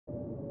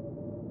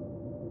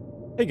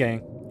Hey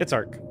gang, it's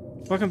Ark.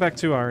 Welcome back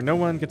to our No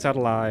One Gets Out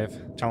Alive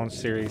challenge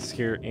series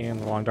here in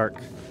the Long Dark.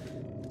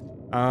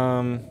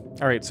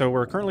 Alright, so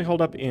we're currently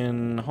holed up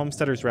in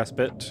Homesteader's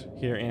Respite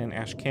here in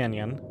Ash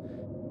Canyon.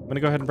 I'm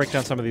gonna go ahead and break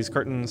down some of these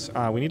curtains.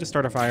 We need to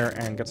start a fire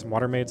and get some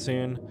water made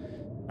soon,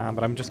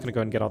 but I'm just gonna go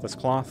ahead and get all this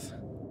cloth.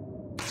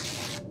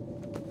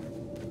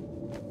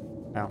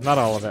 No, not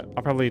all of it.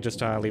 I'll probably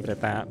just leave it at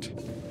that.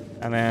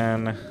 And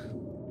then,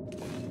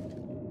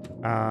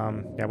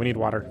 yeah, we need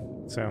water,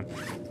 so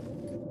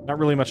not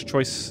really much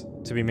choice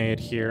to be made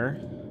here.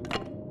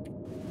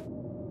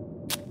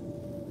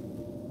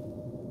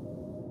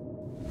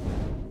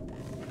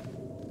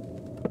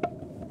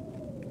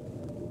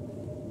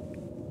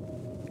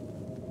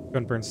 Go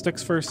and burn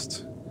sticks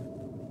first.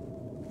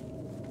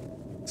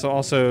 So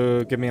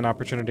also give me an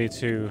opportunity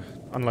to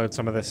unload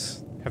some of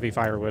this heavy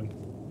firewood.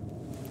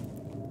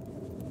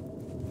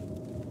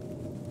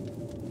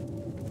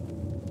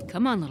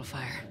 Come on, little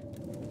fire.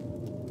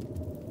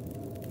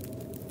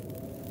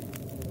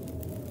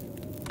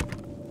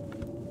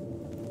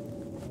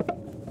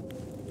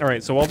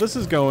 Alright, so while this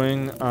is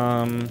going, let's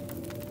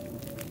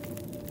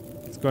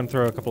go and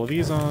throw a couple of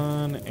these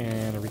on,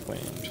 and a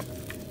reclaimed.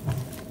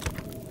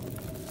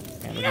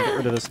 And we're gonna get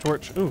rid of this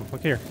torch. Ooh,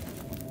 look here.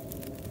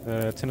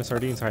 The tin of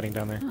sardines hiding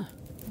down there. Huh.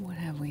 What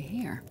have we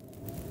here?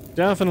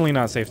 Definitely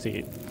not safe to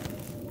eat.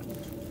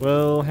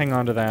 We'll hang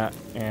on to that,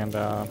 and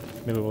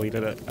maybe we'll eat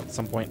it at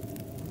some point.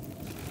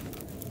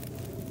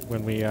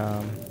 When we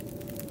are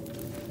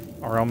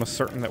almost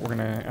certain that we're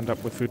gonna end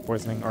up with food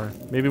poisoning, or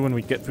maybe when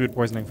we get food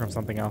poisoning from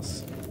something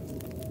else.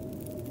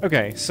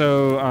 Okay,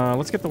 so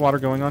let's get the water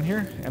going on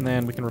here, and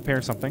then we can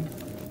repair something.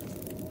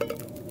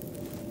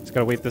 Just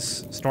gotta wait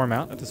this storm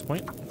out at this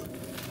point.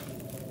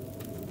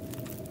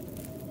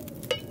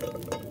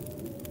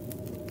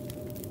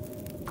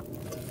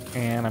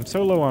 And I'm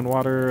so low on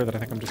water that I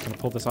think I'm just gonna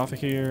pull this off of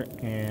here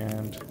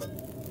and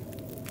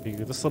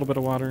do this little bit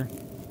of water.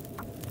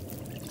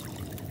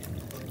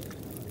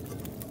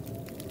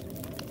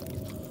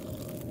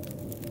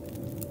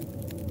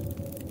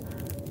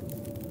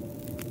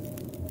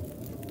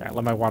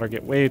 Let my water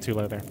get way too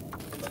low there.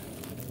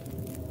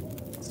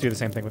 Let's do the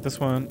same thing with this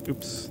one.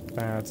 Oops,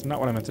 that's not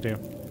what I meant to do.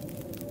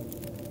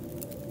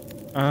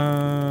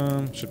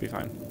 Should be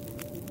fine.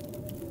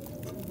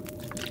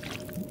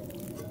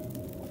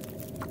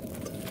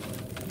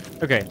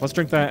 Okay, let's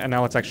drink that, and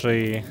now let's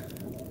actually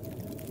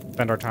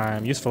spend our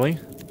time usefully.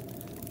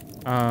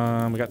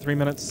 We got 3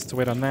 minutes to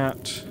wait on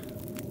that.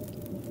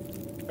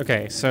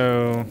 Okay,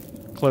 so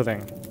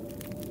clothing.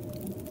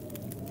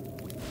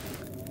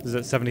 This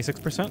is at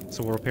 76%,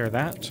 so we'll repair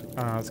that.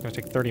 It's going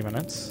to take 30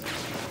 minutes.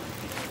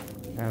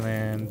 And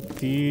then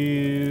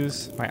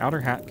these... My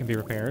outer hat can be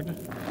repaired.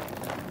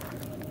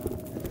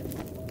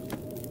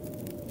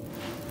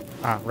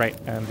 Ah, right,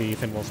 and the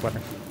thin wool sweater.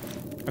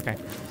 Okay.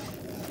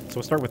 So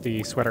we'll start with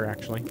the sweater,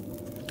 actually.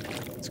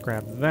 Let's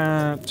grab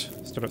that,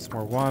 stood up some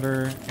more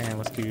water, and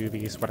let's do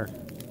the sweater.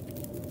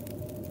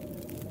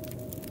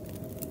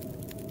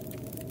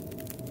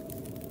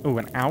 Ooh,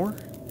 an hour?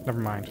 Never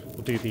mind.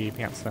 We'll do the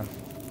pants then.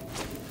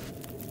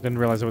 Didn't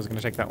realize it was going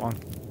to take that long.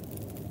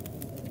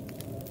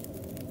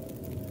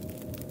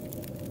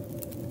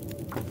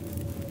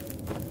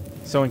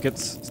 Sewing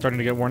kit's starting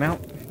to get worn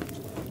out.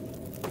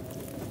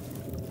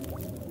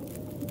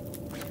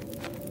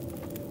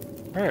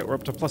 Alright, we're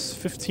up to plus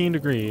 15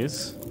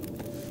 degrees.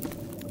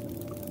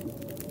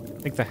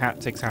 I think the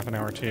hat takes half an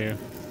hour too.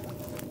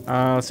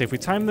 Let's see, if we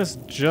time this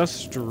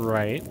just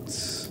right.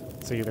 Let's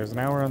see, there's an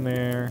hour on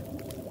there.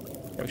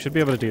 Yeah, we should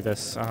be able to do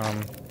this.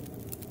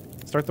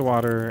 Start the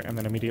water, and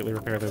then immediately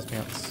repair those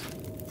pants.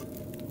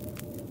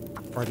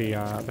 Or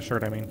the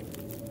shirt, I mean.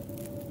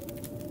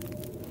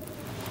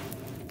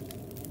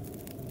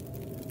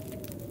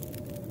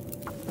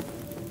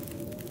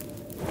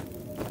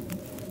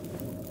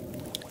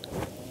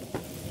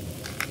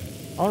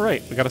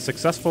 Alright, we got a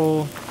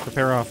successful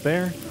repair off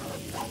there.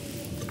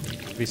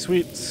 These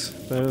sweets,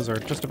 those are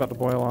just about to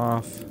boil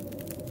off.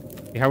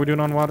 Okay, how are we doing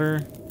on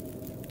water?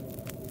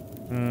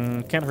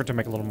 Can't hurt to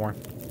make a little more.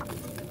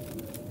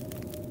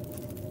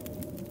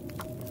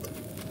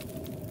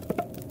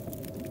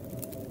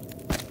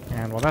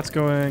 And while that's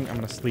going, I'm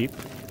going to sleep.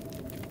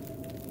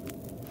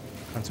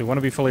 And so we want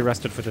to be fully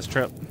rested for this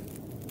trip.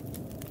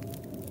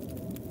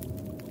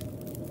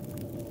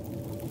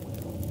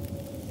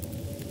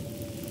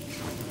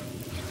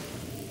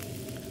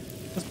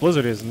 This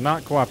blizzard is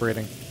not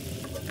cooperating.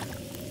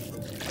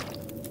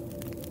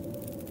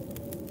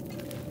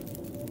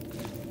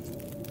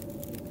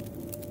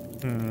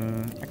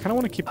 I kind of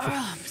want to keep the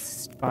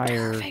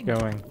fire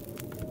going.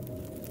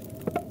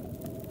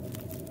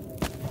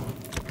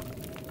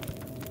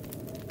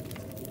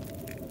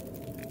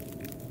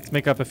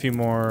 Make up a few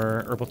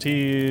more herbal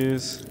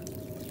teas.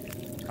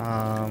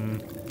 I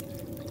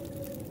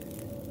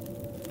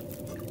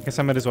guess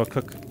I might as well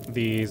cook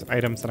these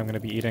items that I'm going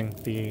to be eating,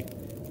 the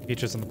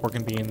peaches and the pork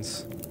and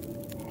beans,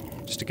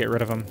 just to get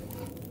rid of them.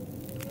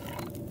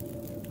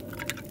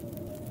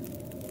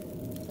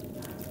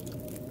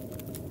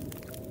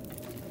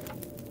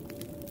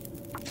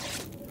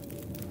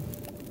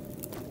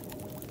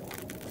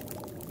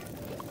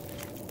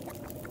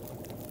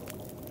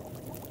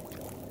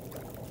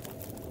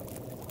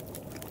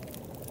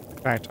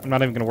 In fact, I'm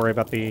not even going to worry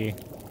about the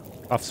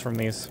buffs from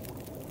these.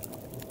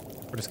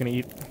 We're just going to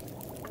eat.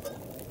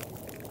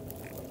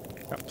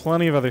 Got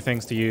plenty of other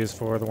things to use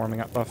for the warming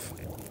up buff.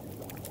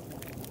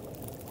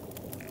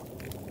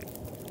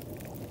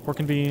 Pork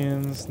and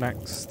beans,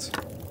 next.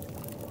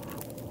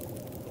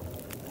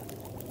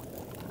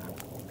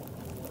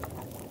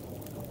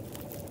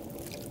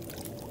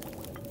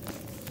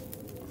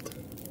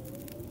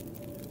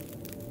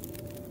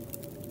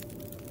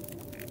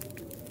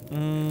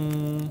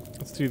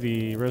 Let's do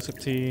the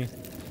rosehip tea.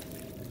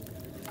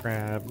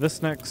 Grab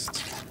this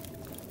next.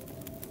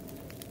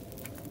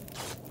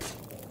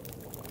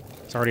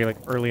 It's already like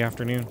early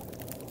afternoon.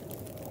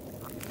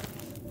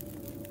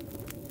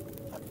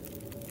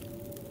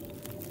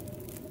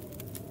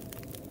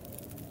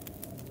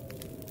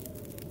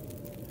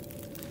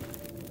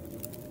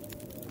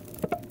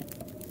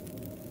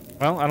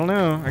 Well, I don't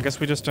know. I guess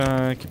we just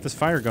keep this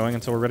fire going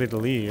until we're ready to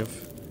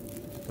leave.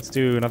 Let's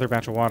do another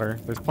batch of water.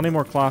 There's plenty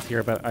more cloth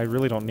here, but I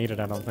really don't need it,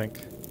 I don't think.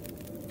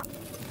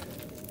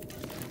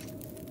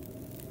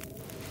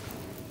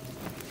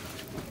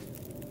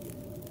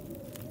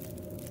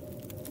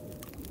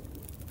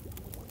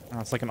 Oh,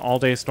 it's like an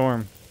all-day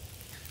storm.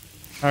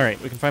 Alright,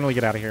 we can finally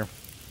get out of here.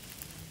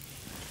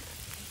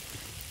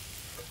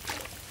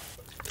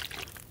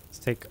 Let's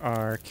take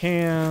our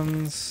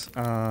cans.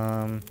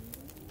 I'm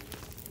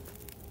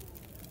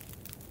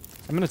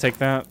going to take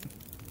that.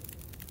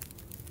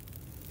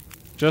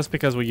 Just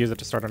because we'll use it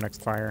to start our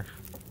next fire.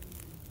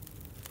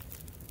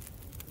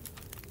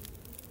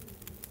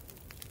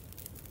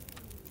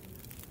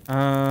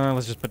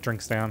 Let's just put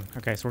drinks down.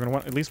 Okay, so we're going to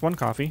want at least one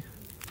coffee.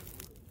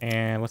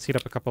 And let's heat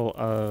up a couple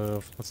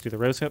of... Let's do the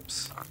rose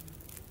hips.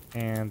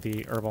 And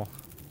the herbal.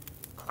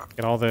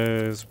 Get all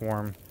those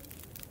warm.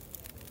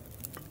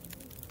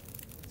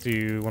 Let's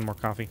do one more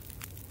coffee.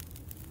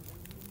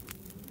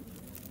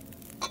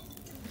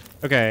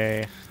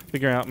 Okay,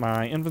 figure out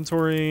my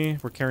inventory.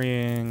 We're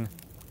carrying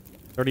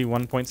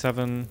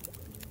 31.7.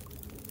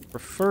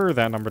 Prefer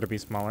that number to be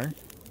smaller.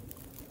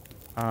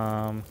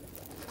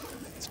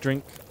 Let's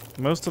drink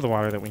most of the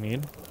water that we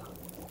need.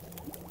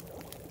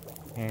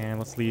 And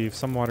let's leave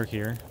some water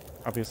here.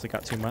 Obviously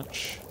got too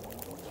much.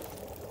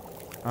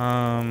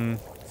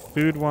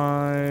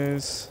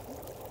 Food-wise...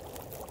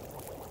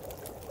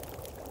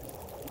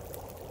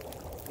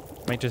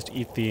 might just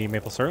eat the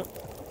maple syrup.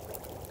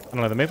 I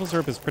don't know, the maple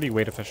syrup is pretty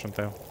weight efficient,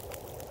 though.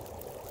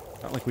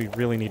 Not like we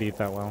really need to eat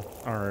that well,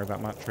 or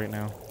that much right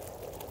now.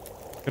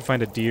 Could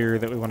find a deer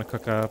that we want to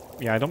cook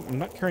up. Yeah, I'm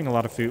not carrying a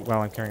lot of food.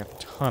 Well, I'm carrying a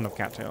ton of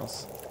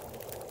cattails.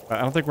 But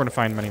I don't think we're going to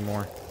find many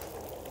more.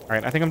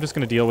 Alright, I think I'm just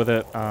going to deal with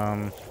it.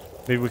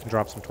 Maybe we can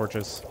drop some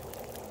torches.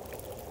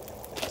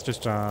 Let's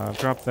just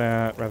drop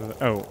that rather than...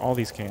 Oh, all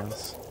these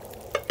cans.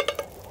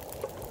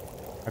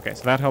 Okay,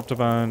 so that helped a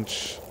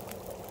bunch.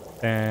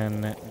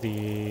 Then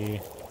the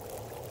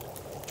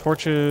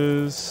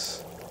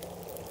torches...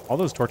 All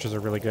those torches are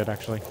really good,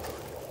 actually.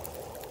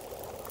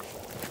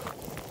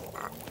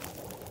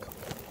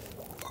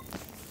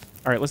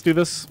 Alright, let's do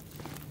this.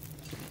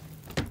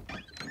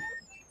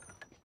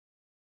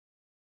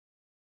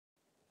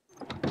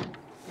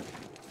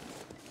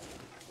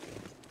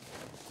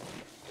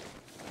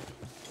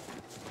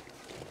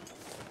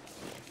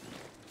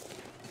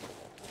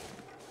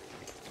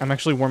 I'm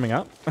actually warming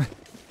up.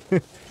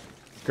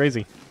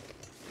 Crazy.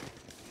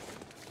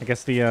 I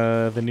guess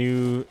the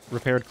new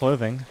repaired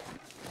clothing.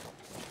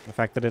 The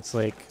fact that it's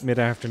like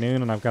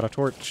mid-afternoon and I've got a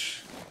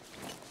torch.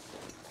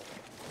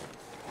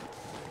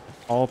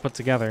 All put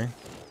together.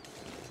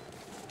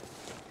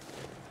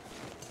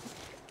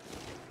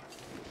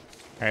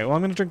 Alright, well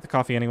I'm going to drink the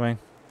coffee anyway.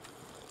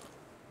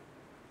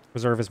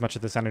 Preserve as much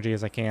of this energy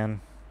as I can.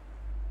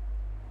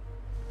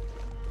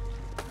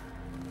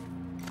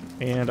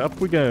 And up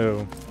we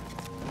go.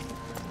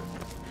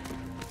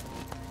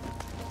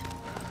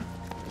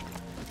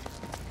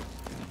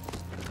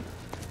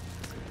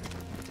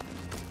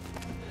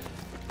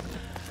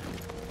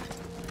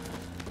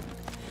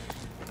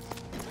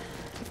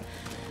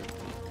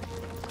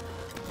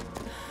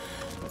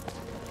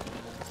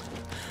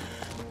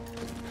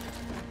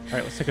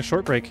 Alright, let's take a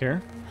short break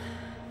here.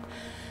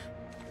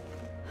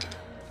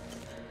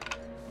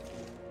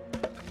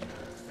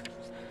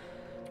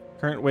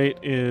 Current weight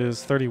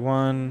is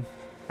 31.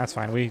 That's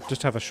fine. We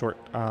just have a short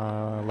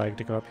leg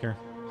to go up here.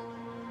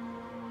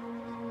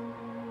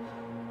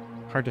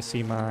 Hard to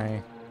see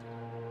my...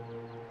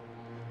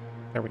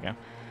 There we go.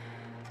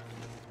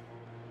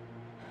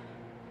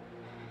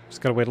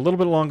 Just gotta wait a little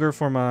bit longer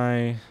for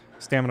my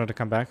stamina to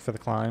come back for the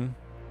climb.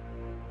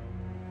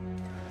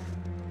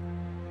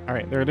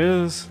 Alright, there it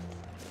is.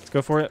 Let's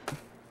go for it.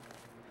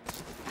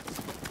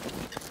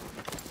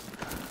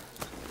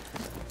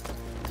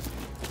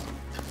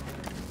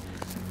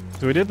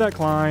 So we did that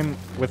climb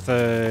with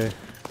the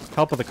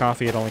help of the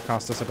coffee. It only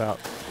cost us about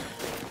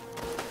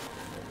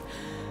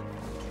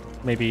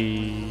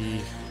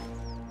maybe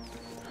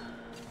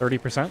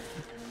 30%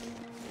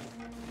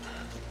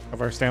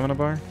 of our stamina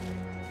bar.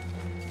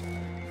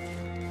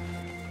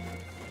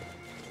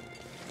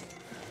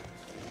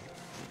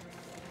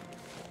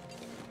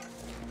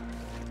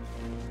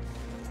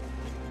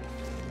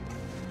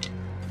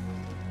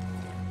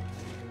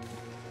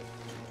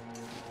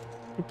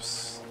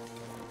 Oops.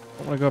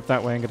 Don't want to go up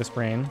that way and get a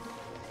sprain.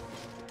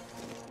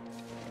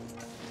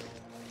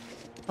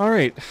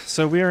 Alright,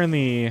 so we are in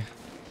the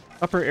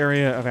upper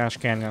area of Ash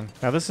Canyon.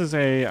 Now this is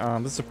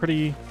a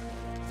pretty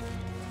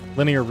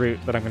linear route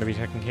that I'm going to be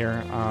taking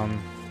here.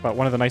 But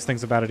one of the nice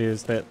things about it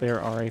is that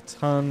there are a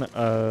ton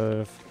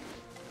of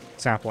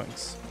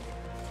saplings.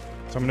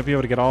 So I'm going to be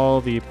able to get all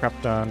the prep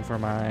done for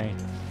my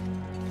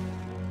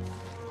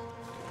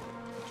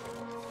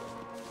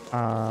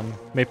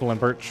maple and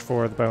birch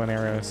for the bow and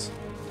arrows.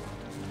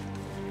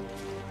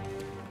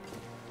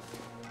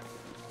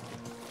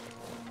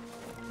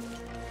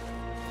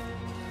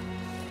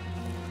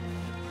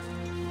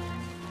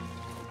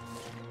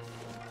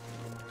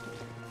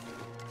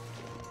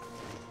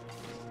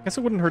 Guess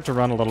it wouldn't hurt to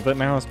run a little bit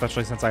now,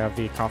 especially since I have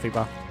the coffee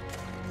buff.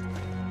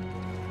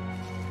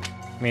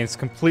 I mean, it's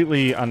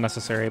completely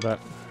unnecessary, but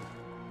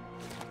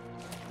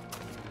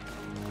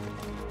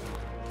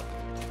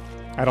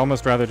I'd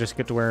almost rather just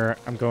get to where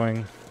I'm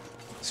going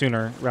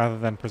sooner rather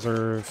than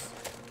preserve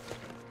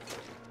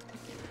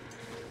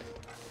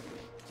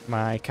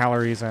my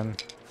calories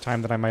and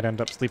time that I might end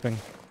up sleeping.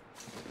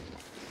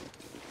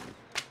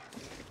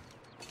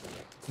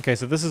 Okay,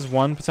 so this is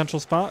one potential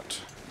spot.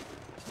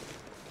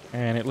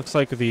 And it looks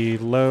like the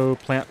low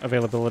plant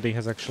availability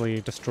has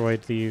actually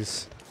destroyed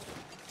these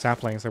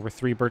saplings. There were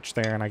 3 birch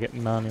there, and I get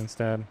none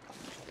instead.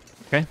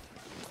 Okay.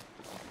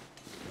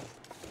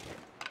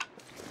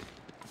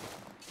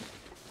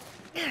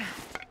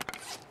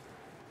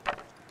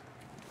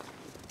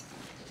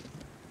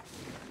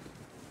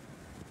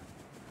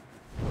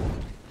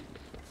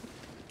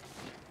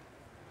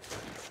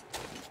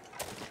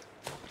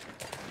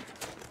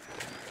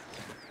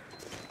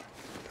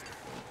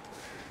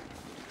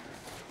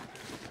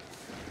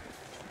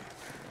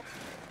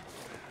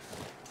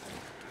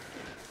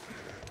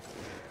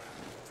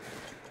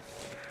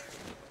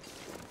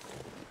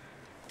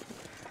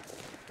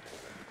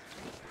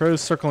 Crow's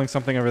circling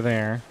something over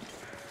there.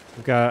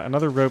 We've got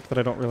another rope that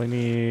I don't really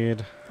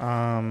need.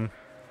 I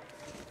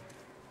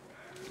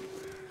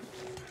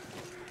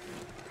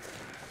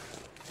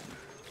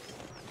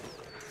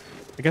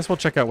guess we'll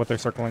check out what they're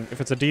circling.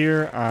 If it's a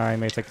deer, I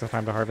may take the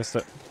time to harvest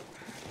it.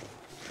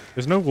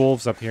 There's no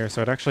wolves up here,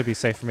 so it'd actually be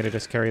safe for me to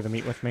just carry the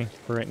meat with me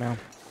for right now.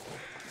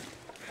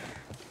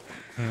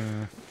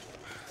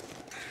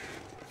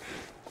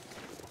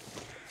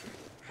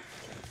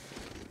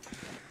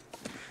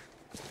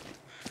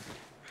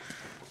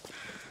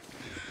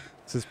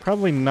 This is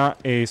probably not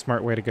a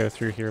smart way to go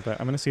through here, but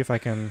I'm going to see if I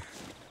can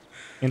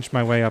inch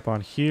my way up on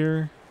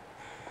here.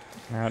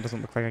 No, it doesn't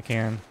look like I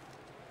can.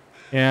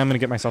 Yeah, I'm going to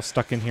get myself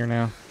stuck in here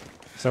now.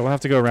 So we'll have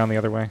to go around the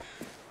other way.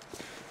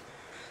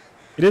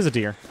 It is a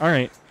deer.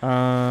 Alright.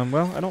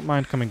 Well, I don't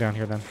mind coming down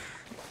here then.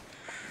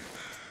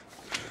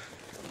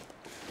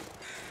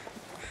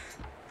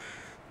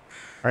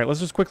 Alright, let's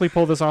just quickly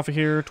pull this off of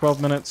here.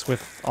 12 minutes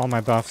with all my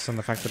buffs and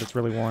the fact that it's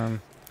really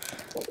warm.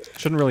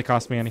 Shouldn't really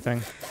cost me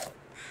anything.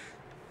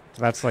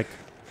 So that's like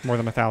more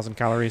than 1,000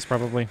 calories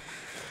probably.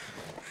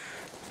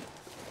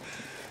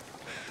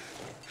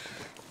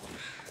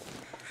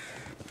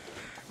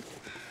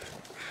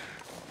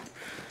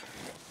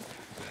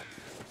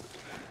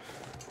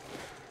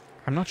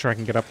 I'm not sure I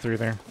can get up through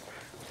there.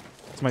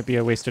 This might be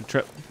a wasted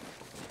trip.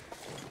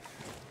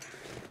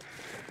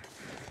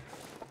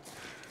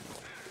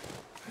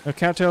 No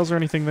cattails or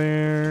anything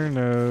there.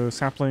 No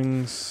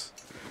saplings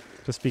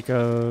to speak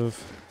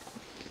of.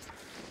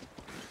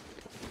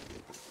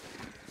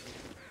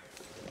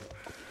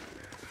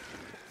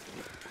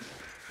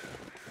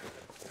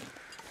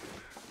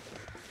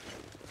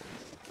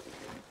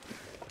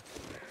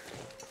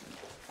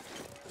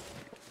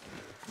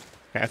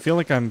 Okay, I feel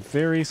like I'm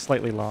very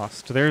slightly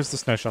lost. There's the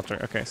snow shelter.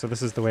 Okay, so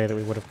this is the way that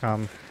we would have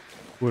come.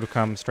 We would have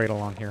come straight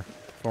along here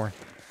before.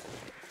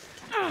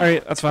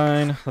 Alright, that's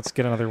fine. Let's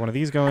get another one of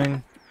these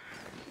going.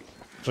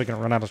 Actually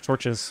gonna run out of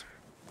torches.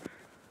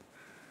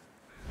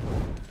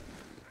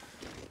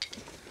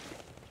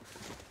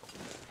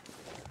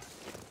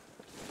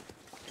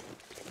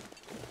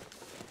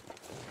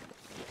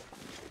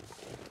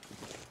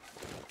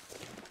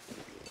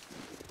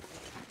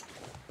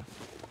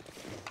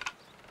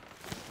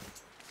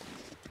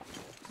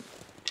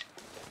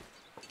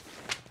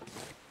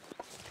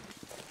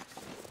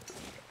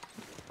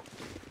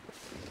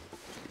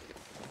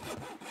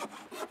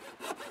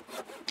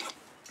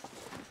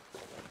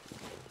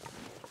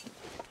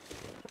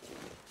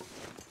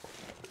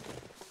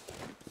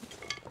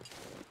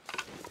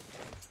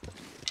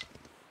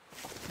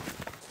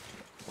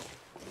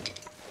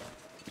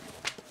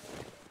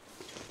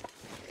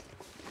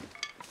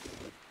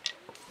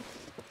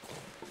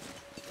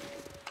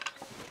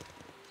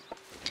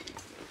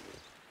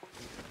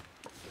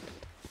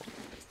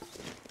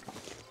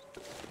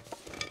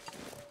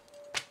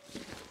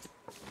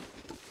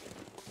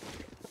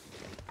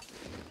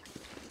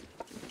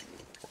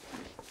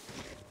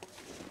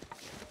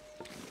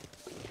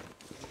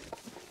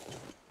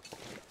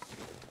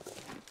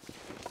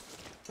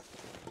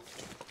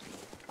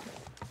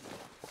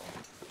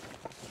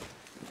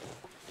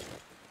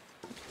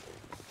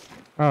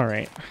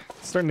 Alright.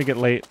 It's starting to get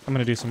late. I'm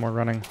going to do some more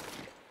running.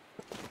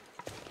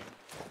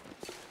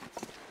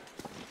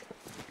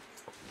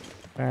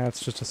 That's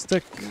just a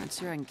stick. I'm not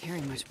sure I can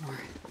carry much more.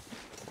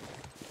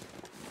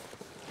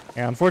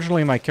 Yeah,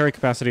 unfortunately my carry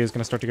capacity is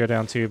going to start to go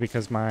down too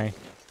because my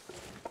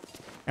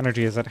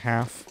energy is at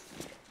half.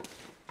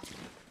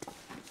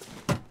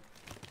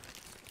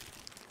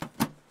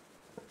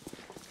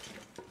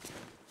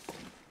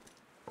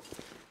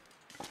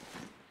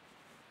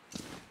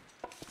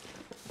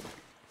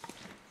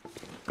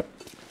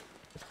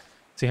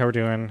 See how we're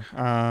doing.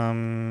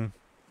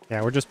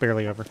 Yeah, we're just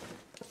barely over.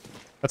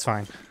 That's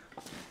fine.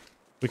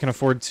 We can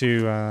afford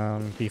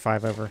to be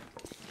 5 over.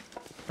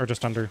 Or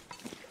just under.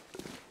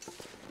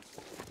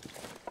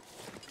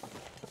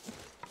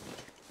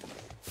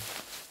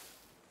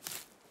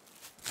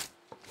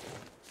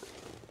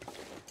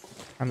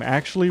 I'm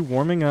actually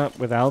warming up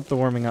without the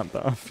warming up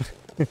buff.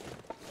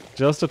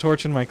 Just a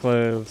torch in my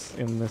clothes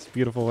in this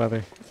beautiful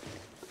weather.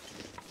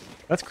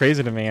 That's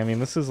crazy to me. I mean,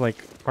 this is like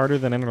harder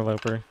than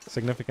Interloper,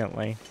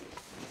 significantly.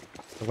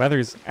 The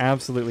weather's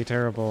absolutely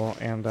terrible,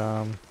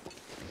 and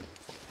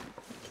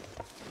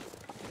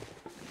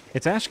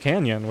it's Ash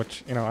Canyon,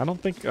 which, you know, I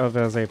don't think of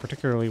as a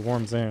particularly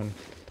warm zone.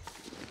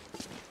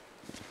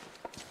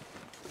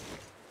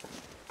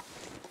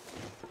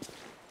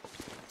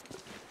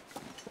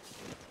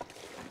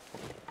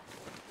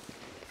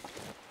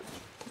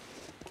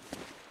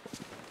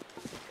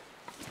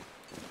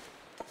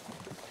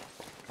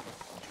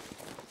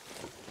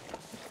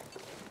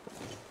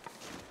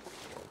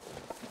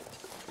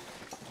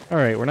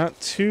 Alright, we're not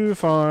too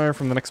far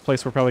from the next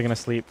place we're probably going to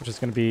sleep, which is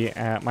going to be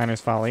at Miner's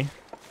Folly.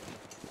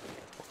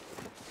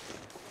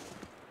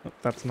 Oh,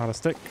 that's not a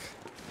stick.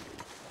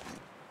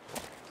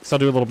 So I'll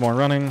do a little more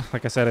running.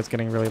 Like I said, it's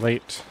getting really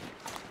late.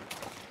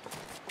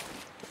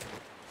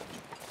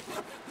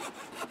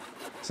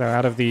 So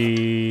out of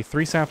the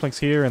 3 saplings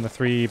here and the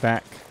 3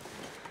 back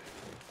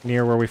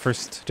near where we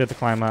first did the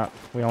climb up,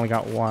 we only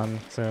got 1.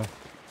 So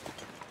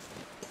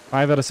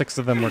 5 out of 6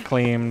 of them were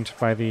claimed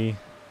by the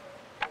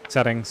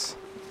settings.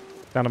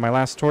 Down to my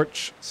last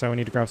torch, so we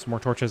need to grab some more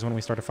torches when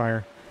we start a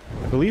fire.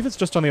 I believe it's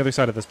just on the other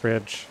side of this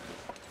bridge.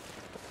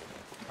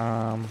 So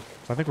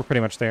I think we're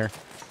pretty much there.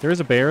 There is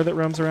a bear that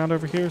roams around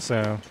over here,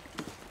 so...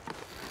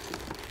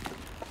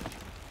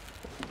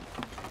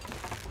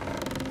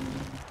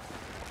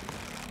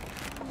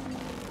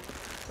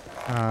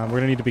 we're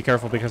going to need to be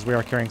careful because we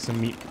are carrying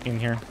some meat in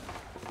here.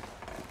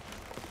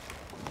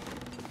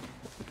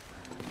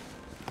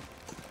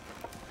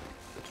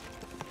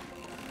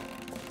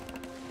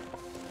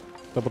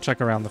 Double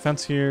check around the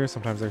fence here.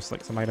 Sometimes there's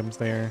like some items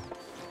there.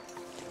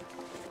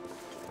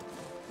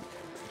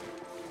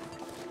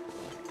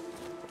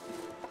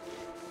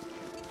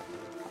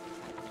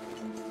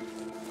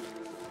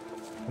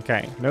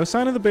 Okay, no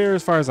sign of the bear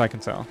as far as I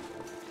can tell.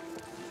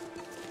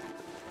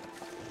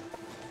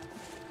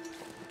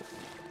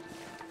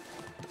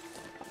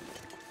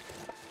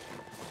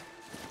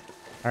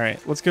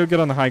 Alright, let's go get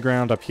on the high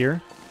ground up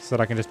here so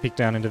that I can just peek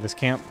down into this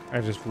camp.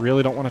 I just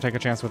really don't want to take a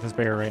chance with this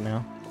bear right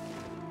now.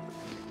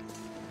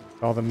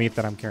 All the meat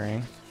that I'm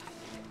carrying.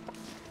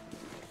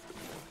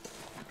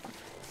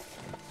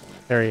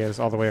 There he is,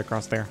 all the way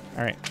across there.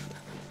 Alright.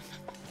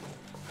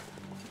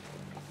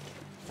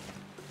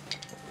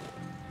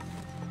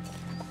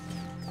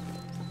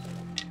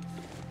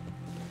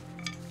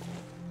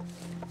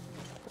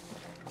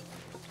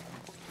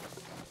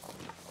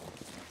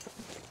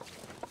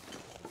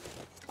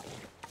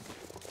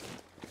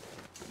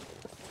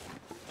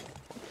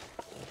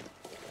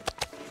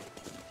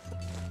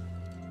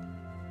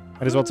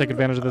 Might as well take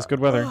advantage of this good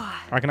weather.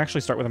 I can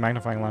actually start with a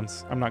magnifying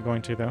lens. I'm not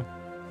going to, though.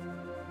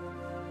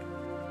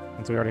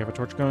 Since we already have a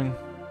torch going.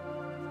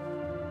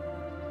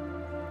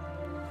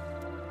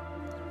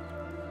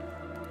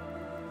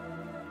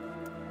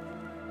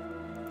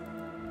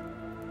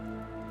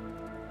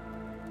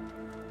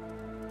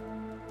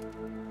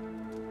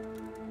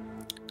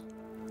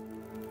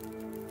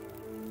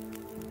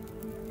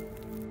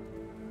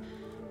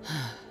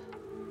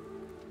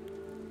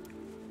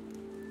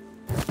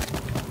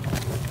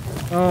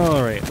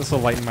 Alright, this will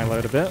lighten my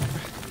load a bit.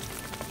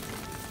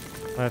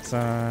 Let's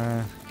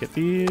get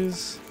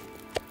these.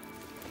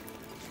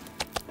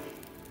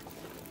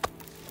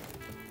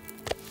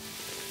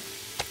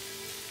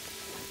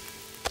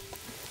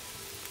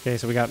 Okay,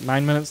 so we got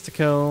 9 minutes to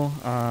kill.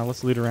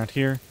 Let's loot around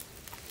here.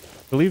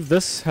 I believe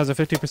this has a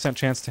 50%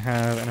 chance to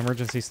have an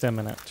emergency stim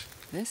in it.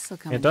 This'll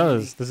come It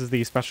does. This is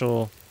the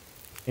special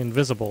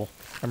invisible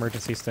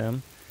emergency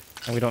stim.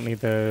 And we don't need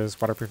those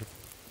waterproof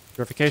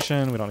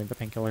purification. We don't need the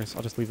painkillers.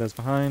 I'll just leave those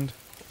behind.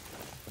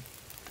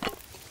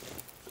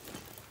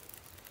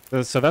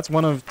 So that's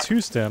one of 2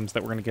 stims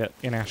that we're going to get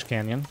in Ash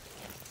Canyon.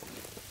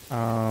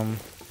 And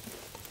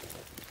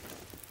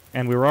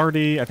we were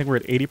already, I think we're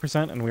at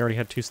 80%, and we already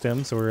had 2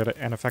 stims, so we're at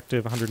an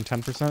effective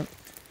 110%.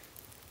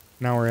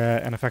 Now we're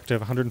at an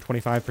effective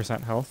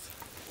 125% health.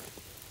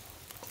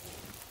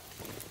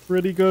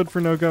 Pretty good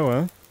for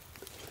NOGOA.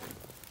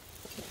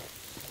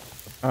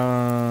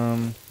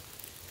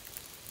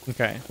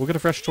 Okay, we'll get a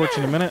fresh torch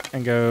in a minute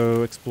and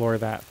go explore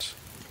that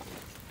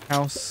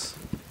house.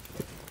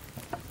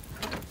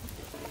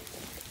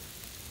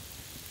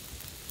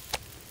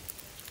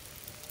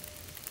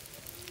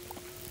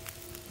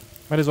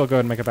 Might as well go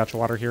ahead and make a batch of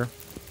water here.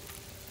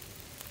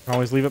 Can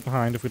always leave it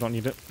behind if we don't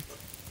need it.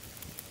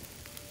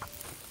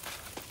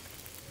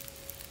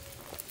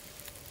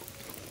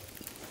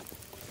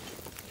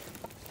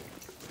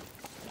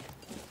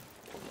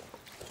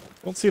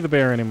 Don't see the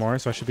bear anymore,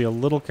 so I should be a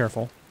little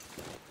careful.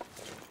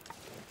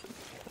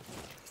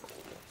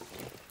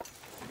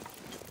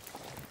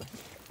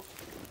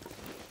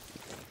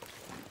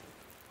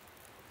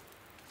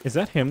 Is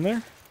that him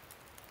there?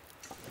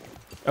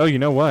 Oh, you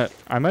know what?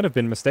 I might have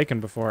been mistaken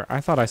before.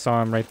 I thought I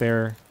saw him right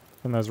there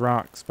in those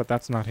rocks, but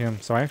that's not him.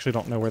 So I actually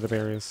don't know where the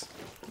bear is.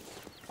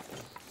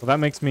 Well, that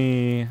makes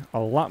me a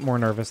lot more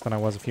nervous than I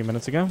was a few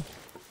minutes ago.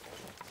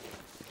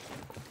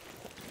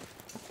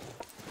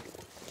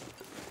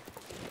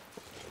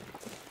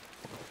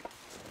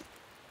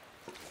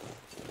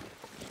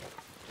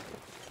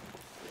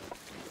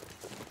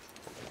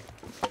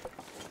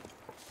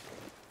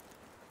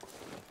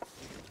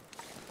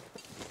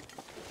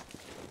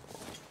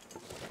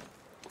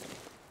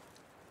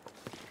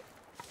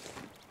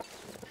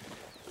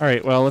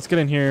 Alright, well, let's get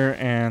in here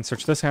and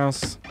search this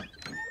house.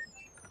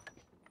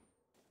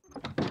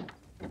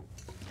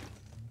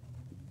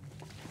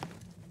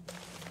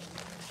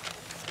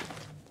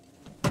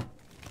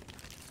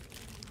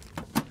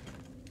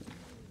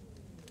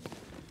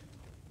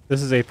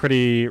 This is a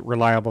pretty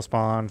reliable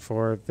spawn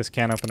for this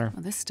can opener.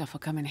 Well, this stuff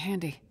will come in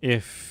handy.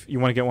 If you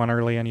want to get one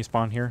early and you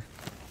spawn here,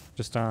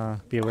 just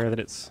be aware that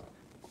it's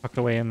tucked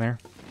away in there.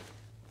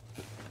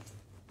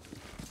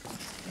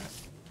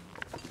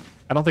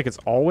 I don't think it's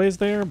always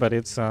there, but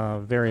it's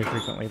very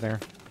frequently there.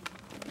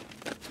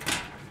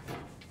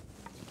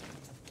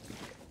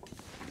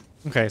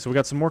 Okay, so we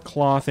got some more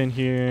cloth in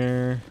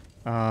here.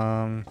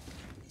 Wood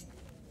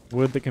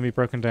that can be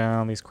broken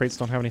down. These crates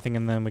don't have anything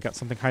in them. We got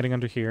something hiding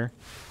under here.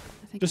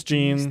 Just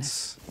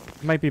jeans.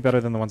 Might be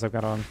better than the ones I've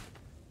got on.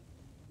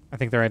 I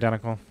think they're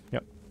identical.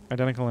 Yep,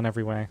 identical in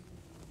every way.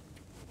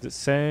 Does it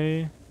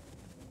say?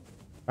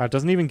 It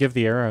doesn't even give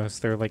the arrows.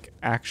 They're like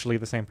actually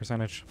the same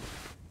percentage.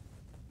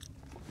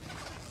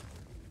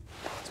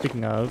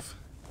 Speaking of,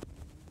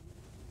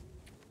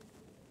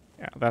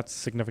 yeah, that's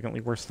significantly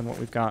worse than what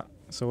we've got,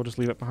 so we'll just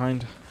leave it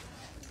behind.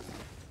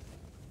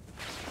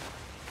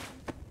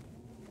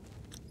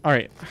 All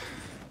right.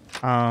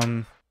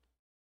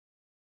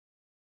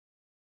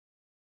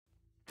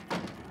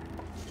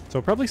 So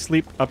we'll probably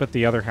sleep up at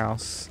the other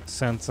house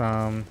since it's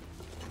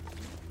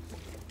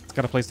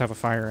got a place to have a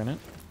fire in it.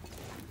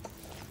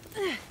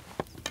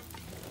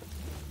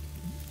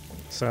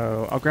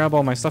 So I'll grab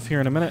all my stuff here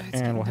in a minute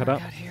and we'll head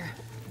up.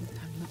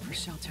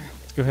 Shelter.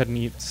 Let's go ahead and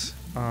eat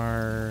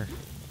our...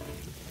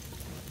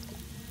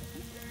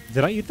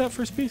 Did I eat that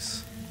first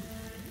piece?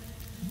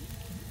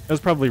 It was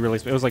probably really...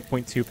 It was like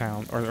 0.2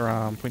 pound or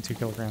 0.2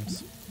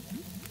 kilograms.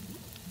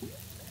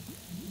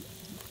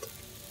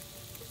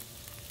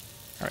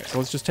 Alright, so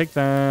let's just take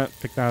that,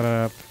 pick that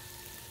up.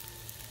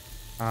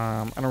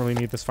 I don't really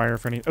need this fire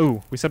for any...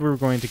 Oh, we said we were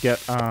going to get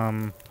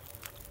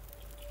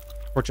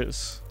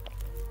torches.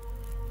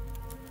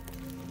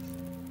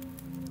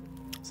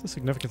 What's the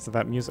significance of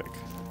that music?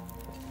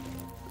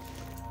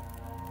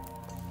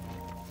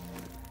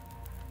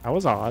 That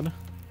was odd.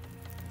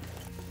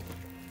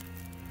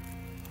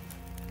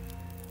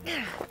 This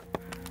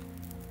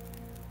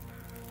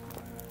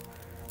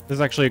is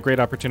actually a great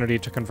opportunity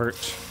to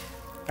convert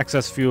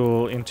excess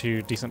fuel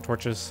into decent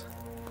torches.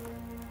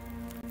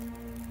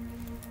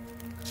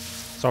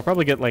 So I'll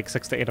probably get like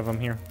 6 to 8 of them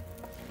here.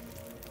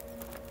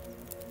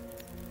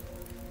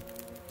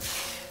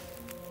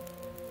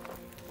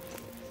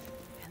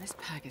 Man, this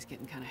pack is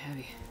getting kind of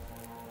heavy.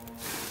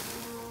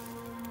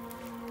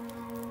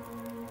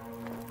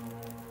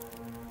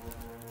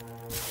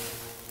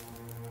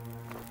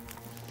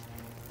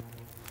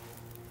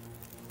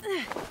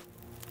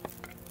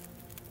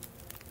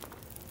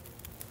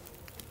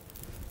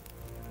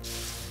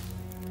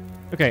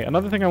 Okay,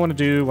 another thing I want to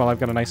do while I've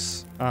got a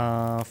nice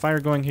fire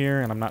going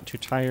here and I'm not too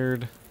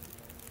tired.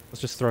 Let's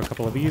just throw a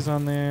couple of these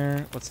on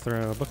there. Let's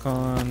throw a book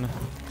on.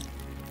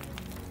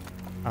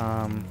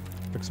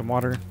 Drink some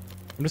water.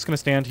 I'm just going to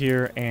stand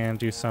here and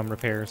do some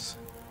repairs.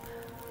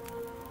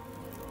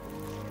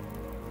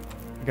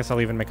 I guess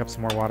I'll even make up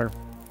some more water.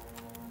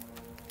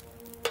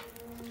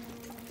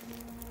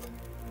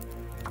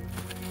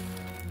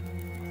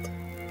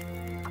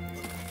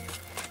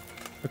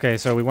 Okay,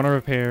 so we want to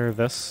repair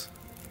this.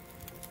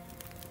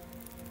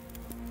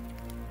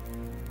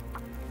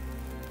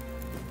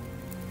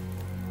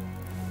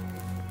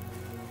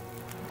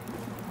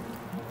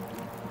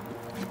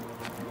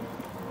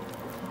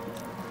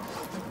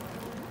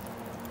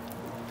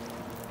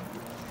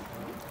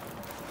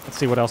 Let's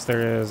see what else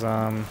there is.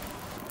 I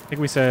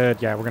think we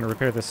said, yeah, we're going to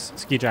repair this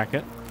ski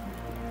jacket.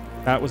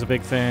 That was a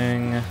big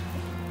thing.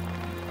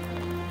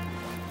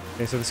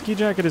 Okay, so the ski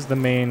jacket is the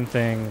main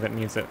thing that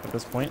needs it at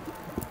this point.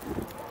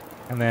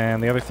 And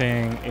then the other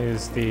thing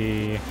is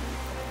the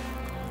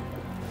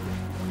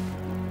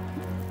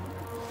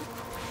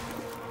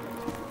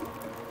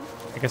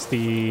guess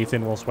the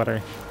thin wool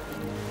sweater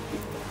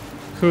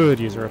could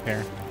use a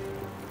repair.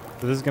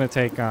 So this is going to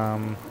take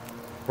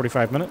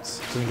 45 minutes.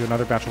 So we can do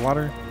another batch of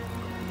water.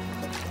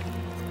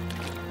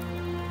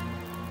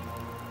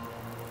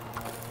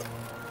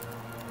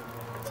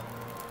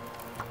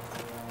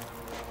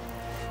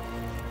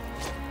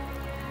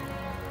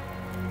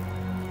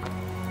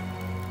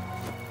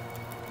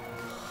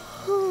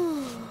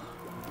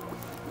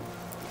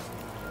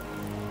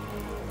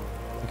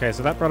 Okay,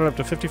 so that brought it up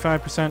to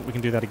 55%. We can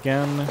do that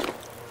again.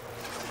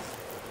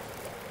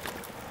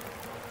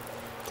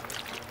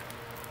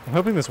 I'm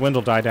hoping this wind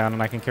will die down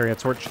and I can carry a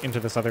torch into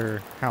this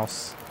other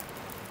house.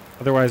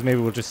 Otherwise, maybe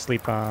we'll just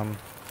sleep right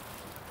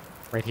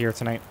here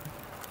tonight.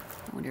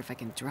 I wonder if I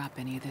can drop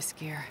any of this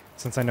gear.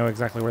 Since I know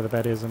exactly where the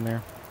bed is in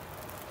there.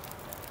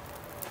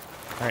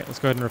 Alright, let's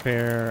go ahead and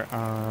repair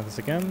this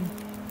again.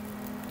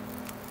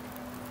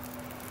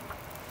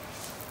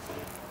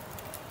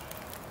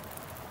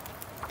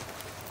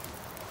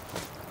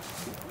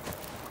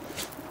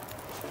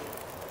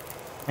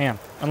 Man,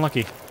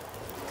 unlucky.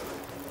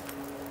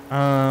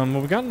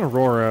 Well, we got an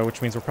aurora,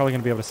 which means we're probably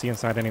going to be able to see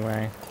inside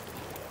anyway.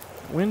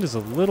 Wind is a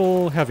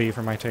little heavy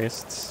for my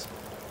tastes.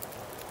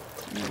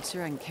 I'm not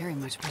sure I can carry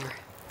much more.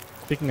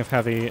 Speaking of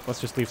heavy, let's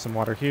just leave some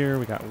water here.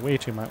 We got way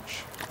too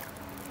much.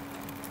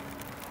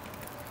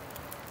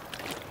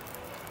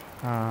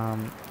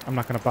 I'm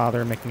not going to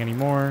bother making any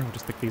more. We'll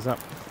just pick these up.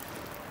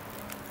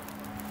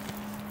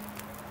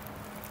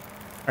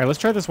 Alright, let's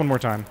try this one more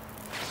time.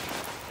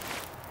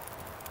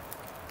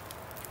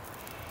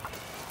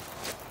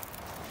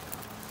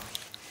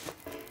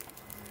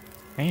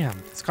 Man,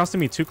 it's costing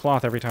me 2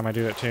 cloth every time I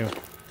do it, too.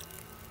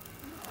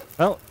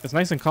 Well, it's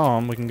nice and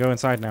calm. We can go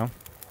inside now.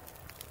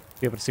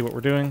 Be able to see what we're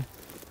doing.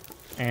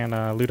 And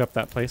loot up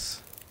that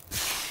place.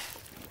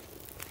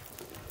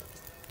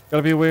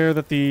 Gotta be aware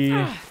that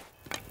the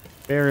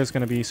bear is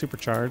going to be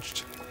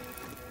supercharged.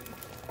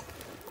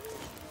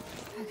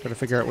 Gotta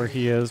figure out where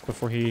he is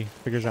before he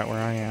figures out where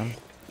I am.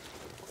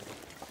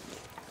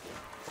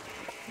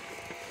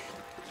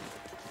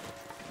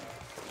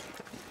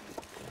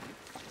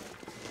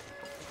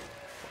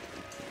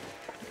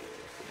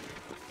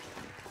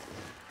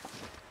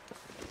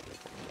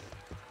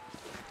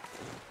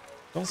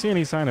 Don't see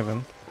any sign of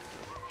him.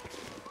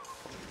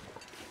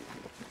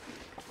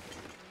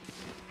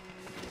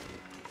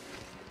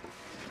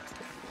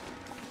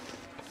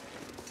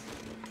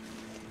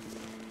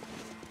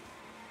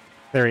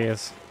 There he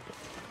is.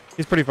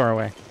 He's pretty far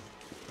away.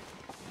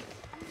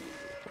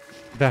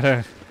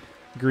 That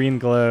green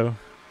glow.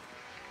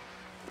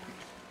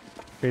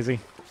 Crazy.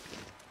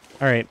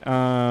 Alright,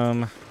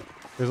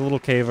 there's a little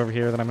cave over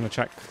here that I'm going to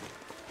check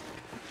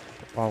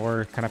while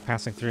we're kind of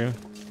passing through.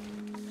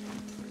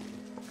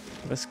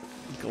 This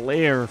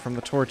glare from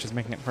the torch is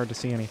making it hard to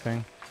see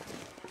anything.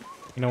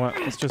 You know what?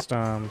 Let's just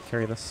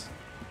carry this.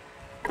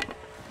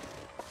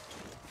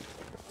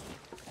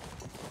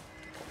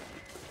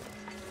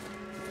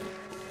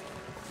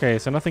 Okay,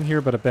 so nothing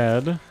here but a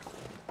bed.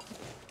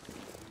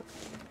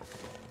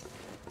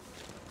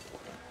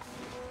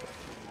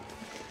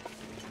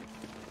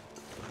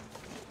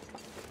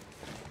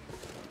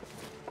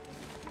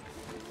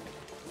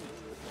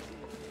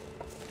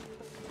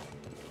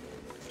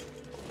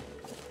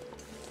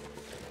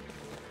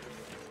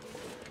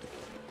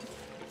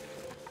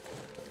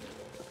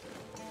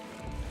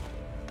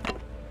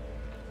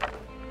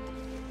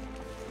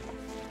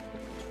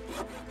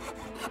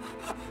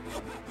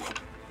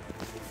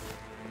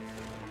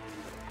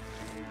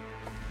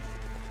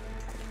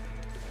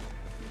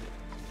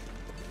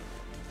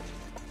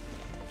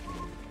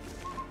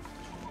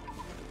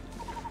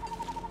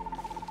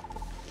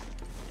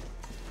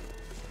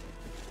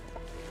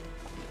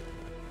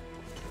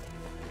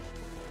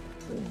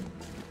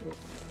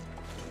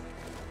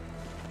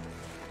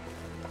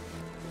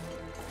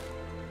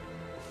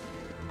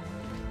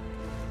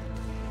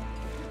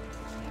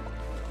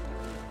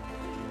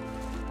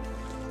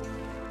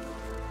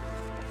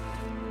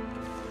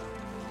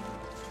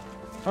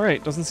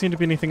 Alright, doesn't seem to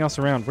be anything else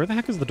around. Where the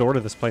heck is the door to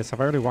this place?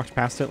 Have I already walked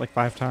past it like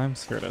 5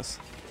 times? Here it is.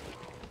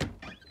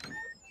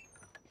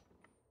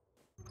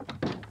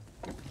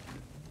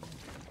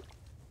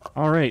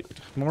 Alright,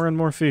 more and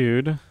more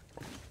food.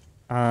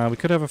 We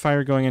could have a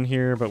fire going in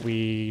here, but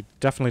we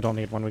definitely don't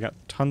need one. We got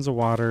tons of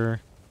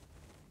water.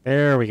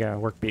 There we go,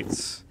 work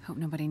beats. Hope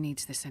nobody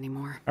needs this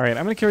anymore. Alright,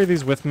 I'm going to carry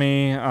these with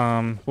me.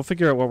 We'll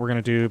figure out what we're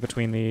going to do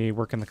between the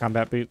work and the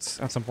combat boots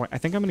at some point. I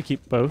think I'm going to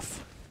keep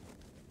both.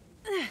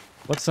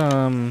 Let's,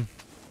 I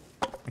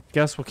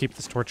guess we'll keep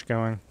this torch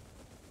going.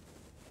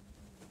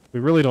 We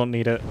really don't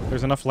need it.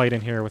 There's enough light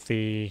in here with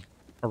the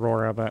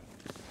aurora, but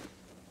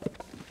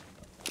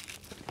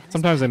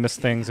sometimes I miss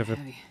things if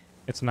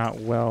it's not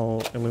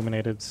well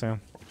illuminated, so.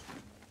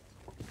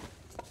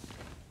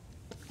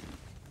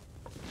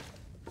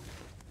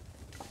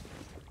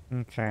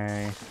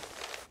 Okay.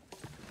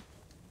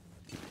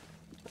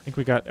 I think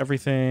we got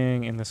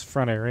everything in this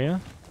front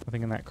area.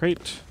 Nothing in that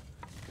crate.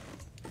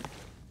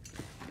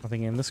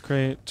 Nothing in this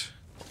crate.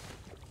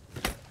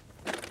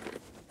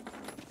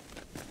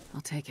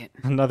 I'll take it.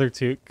 Another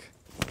toque.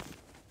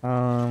 We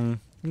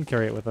can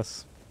carry it with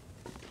us.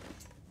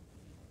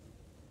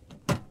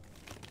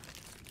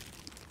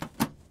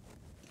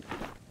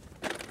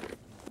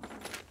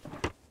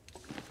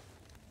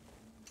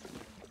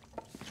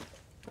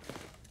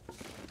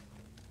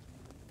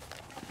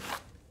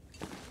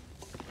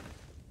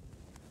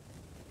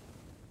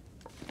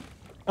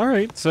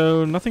 Alright,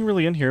 so nothing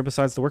really in here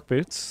besides the work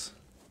boots.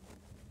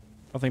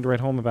 Nothing to write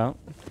home about.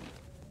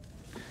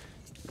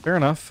 Fair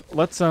enough.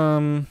 Let's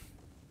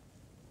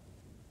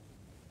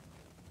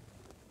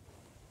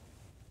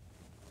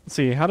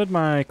see, how did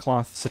my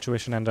cloth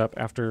situation end up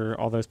after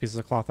all those pieces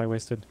of cloth I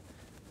wasted?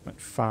 I'm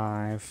at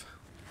 5.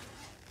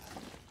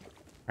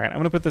 Alright, I'm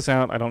gonna put this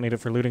out. I don't need it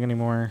for looting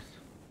anymore.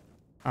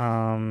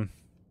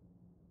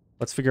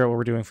 Let's figure out what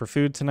we're doing for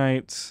food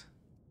tonight.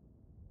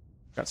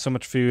 Got so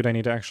much food, I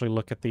need to actually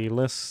look at the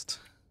list.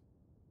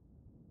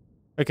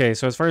 Okay,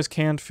 so as far as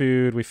canned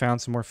food, we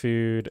found some more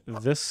food.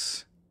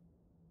 This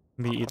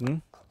can be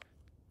eaten.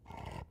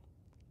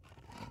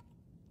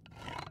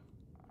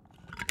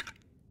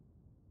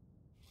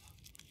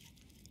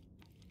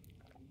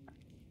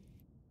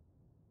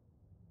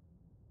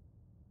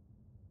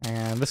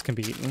 And this can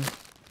be eaten.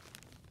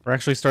 We're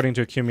actually starting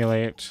to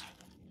accumulate.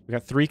 We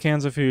got 3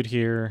 cans of food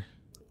here.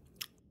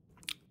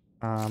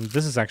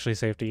 This is actually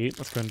safe to eat.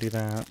 Let's go and do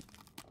that.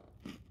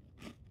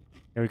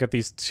 Yeah, we got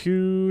these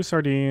 2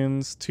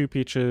 sardines, 2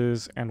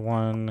 peaches, and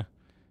 1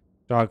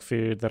 dog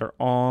food that are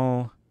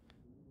all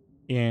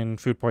in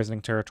food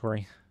poisoning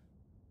territory.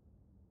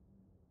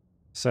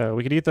 So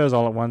we could eat those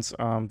all at once.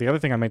 The other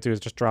thing I might do is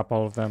just drop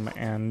all of them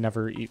and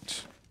never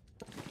eat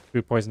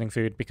food poisoning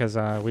food because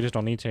we just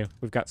don't need to.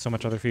 We've got so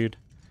much other food.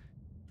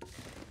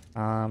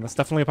 That's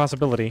definitely a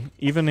possibility.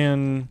 Even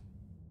in,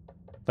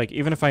 like,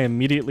 even if I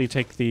immediately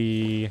take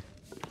the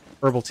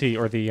herbal tea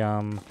or the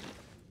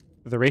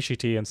reishi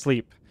tea and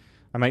sleep,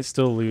 I might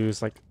still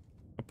lose like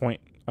a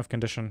point of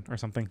condition or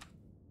something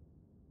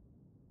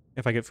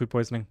if I get food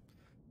poisoning.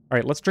 All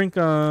right, let's drink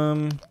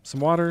some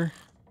water.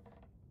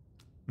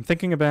 I'm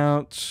thinking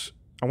about,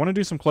 I want to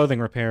do some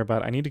clothing repair,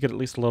 but I need to get at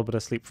least a little bit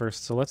of sleep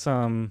first. So let's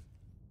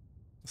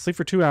sleep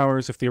for 2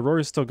 hours. If the aurora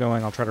is still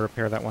going, I'll try to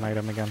repair that one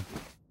item again.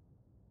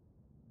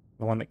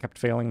 The one that kept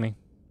failing me.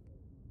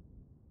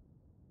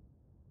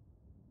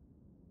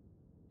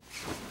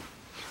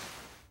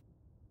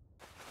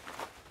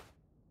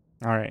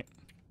 All right.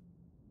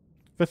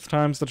 5th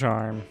time's the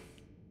charm.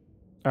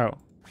 Oh.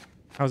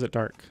 How's it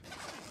dark?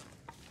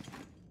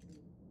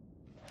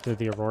 Did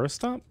the aurora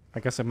stop? I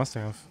guess it must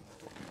have.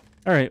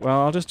 Alright, well,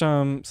 I'll just,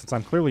 since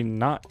I'm clearly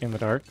not in the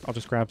dark, I'll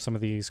just grab some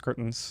of these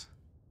curtains.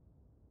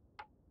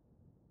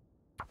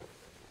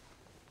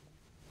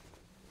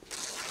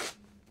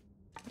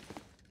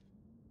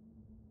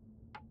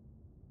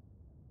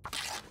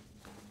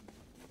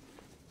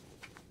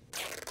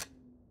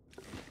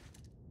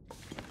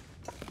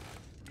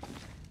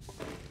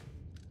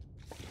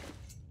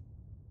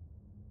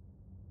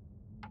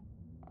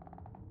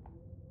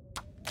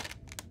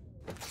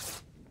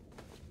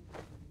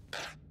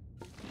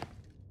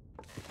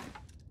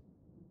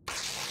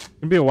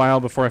 It'll be a while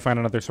before I find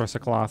another source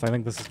of cloth. I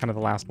think this is kind of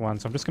the last one,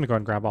 so I'm just going to go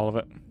ahead and grab all of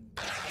it.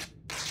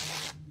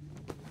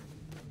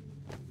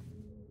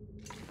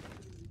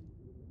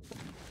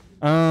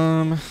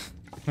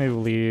 Maybe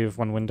we'll leave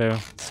one window.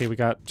 Let's see, we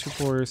got 2,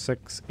 4,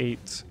 6,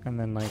 8, and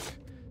then like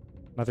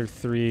another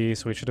 3,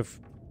 so we should have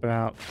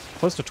about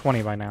close to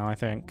 20 by now, I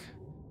think.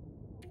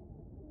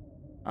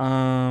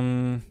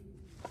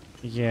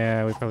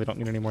 Yeah, we probably don't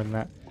need any more than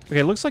that. Okay,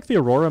 it looks like the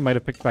aurora might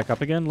have picked back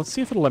up again. Let's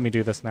see if it'll let me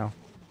do this now.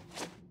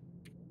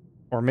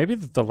 Or maybe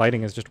the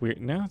lighting is just weird.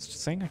 No, it's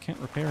just saying I can't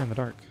repair in the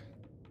dark.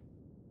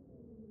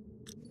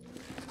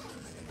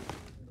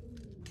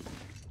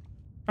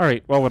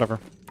 Alright, well, whatever.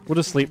 We'll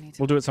just sleep.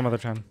 We'll do it some other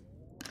time.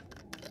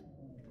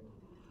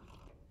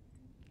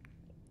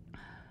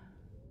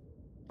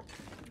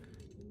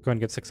 Go and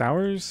get 6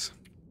 hours.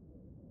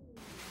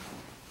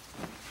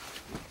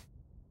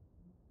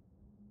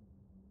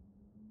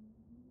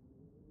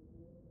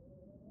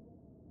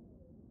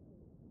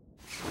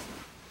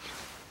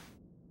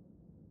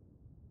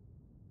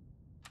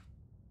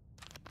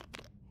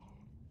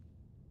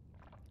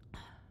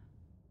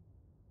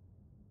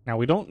 Now,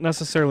 we don't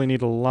necessarily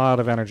need a lot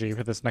of energy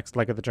for this next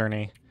leg of the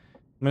journey.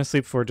 I'm going to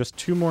sleep for just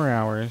 2 more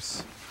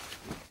hours.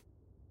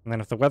 And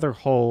then if the weather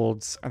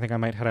holds, I think I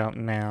might head out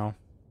now.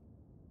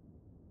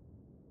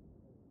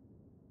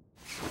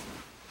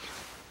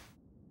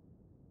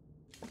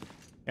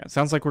 Yeah, it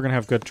sounds like we're going to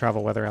have good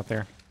travel weather out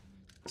there.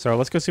 So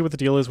let's go see what the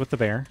deal is with the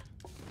bear.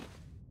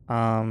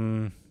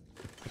 Depending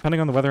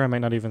on the weather, I might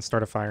not even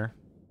start a fire.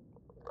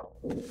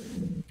 Let's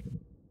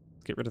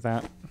get rid of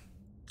that.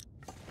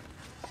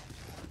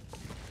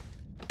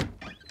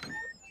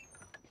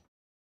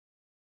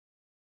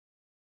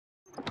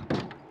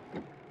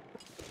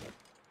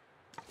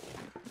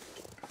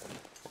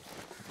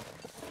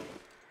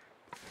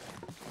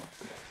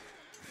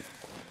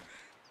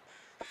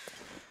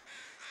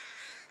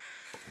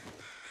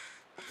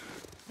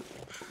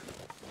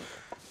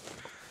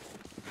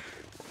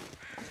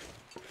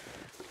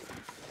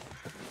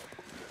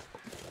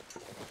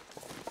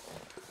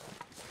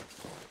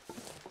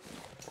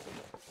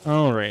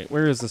 Alright,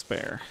 where is this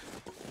bear?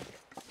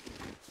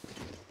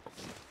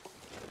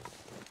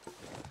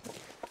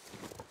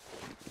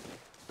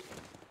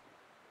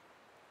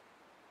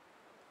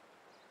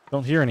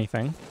 Don't hear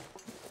anything.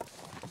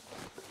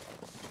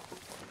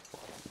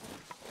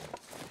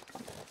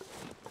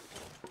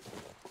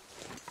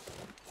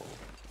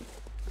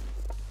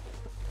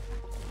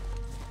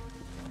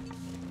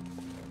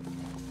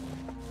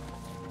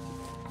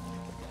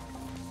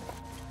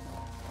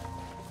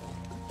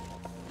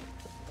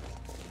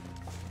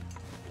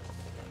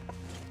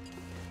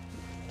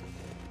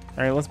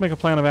 Alright, let's make a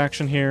plan of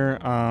action here.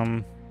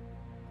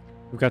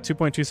 We've got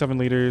 2.27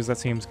 liters. That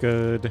seems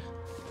good.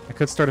 I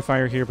could start a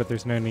fire here, but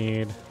there's no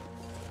need.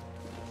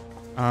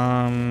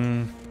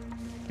 I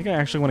think I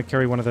actually want to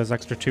carry one of those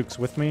extra toques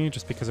with me,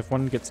 just because if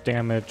one gets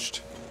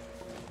damaged,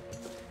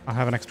 I'll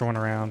have an extra one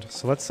around.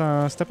 So let's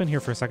step in here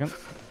for a second.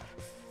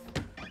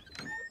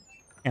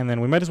 And then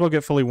we might as well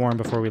get fully warm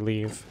before we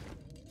leave.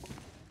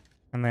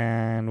 And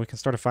then we can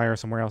start a fire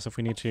somewhere else if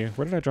we need to.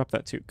 Where did I drop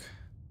that toque?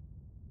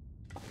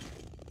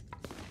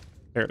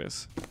 There it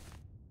is.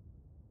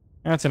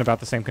 That's in about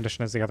the same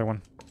condition as the other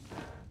one.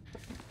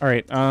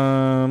 Alright,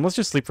 let's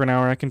just sleep for an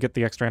hour. I can get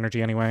the extra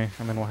energy anyway,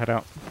 and then we'll head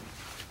out.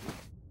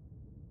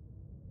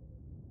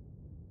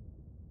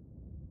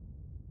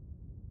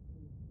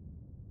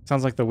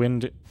 Sounds like the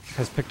wind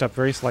has picked up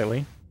very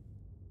slightly.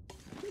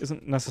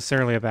 Isn't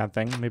necessarily a bad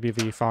thing. Maybe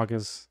the fog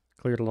has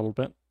cleared a little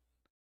bit.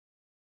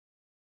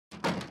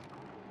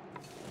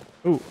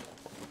 Ooh.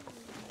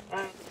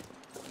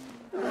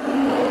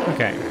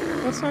 Okay,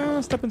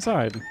 let's step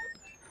inside.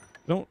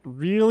 Don't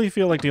really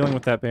feel like dealing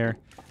with that bear.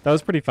 That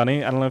was pretty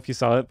funny. I don't know if you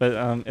saw it, but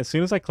as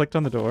soon as I clicked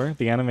on the door,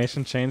 the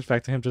animation changed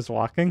back to him just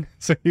walking.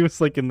 So he was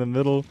like in the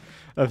middle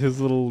of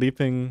his little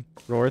leaping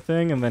roar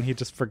thing, and then he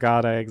just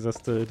forgot I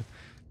existed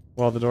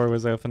while the door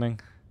was opening.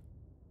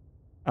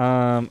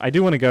 I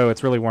do want to go.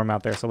 It's really warm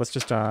out there, so let's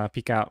just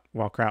peek out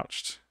while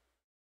crouched.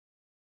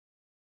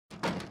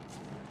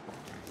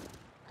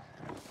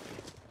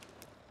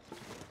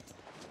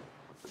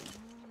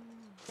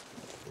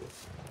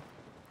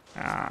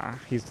 Ah,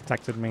 he's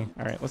detected me.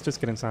 Alright, let's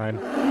just get inside.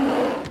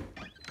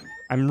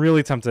 I'm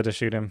really tempted to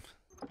shoot him.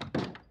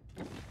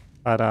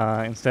 But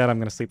instead, I'm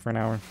going to sleep for an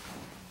hour.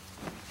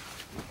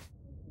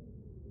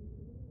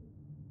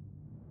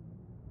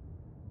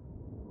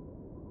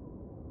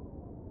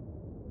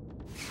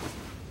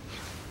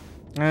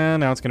 And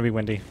now it's going to be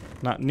windy.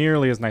 Not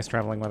nearly as nice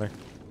traveling weather.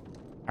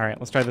 Alright,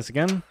 let's try this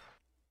again.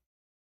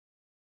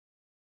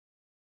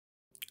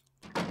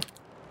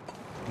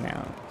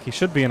 Now, he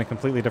should be in a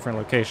completely different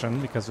location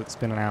because it's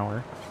been an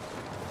hour.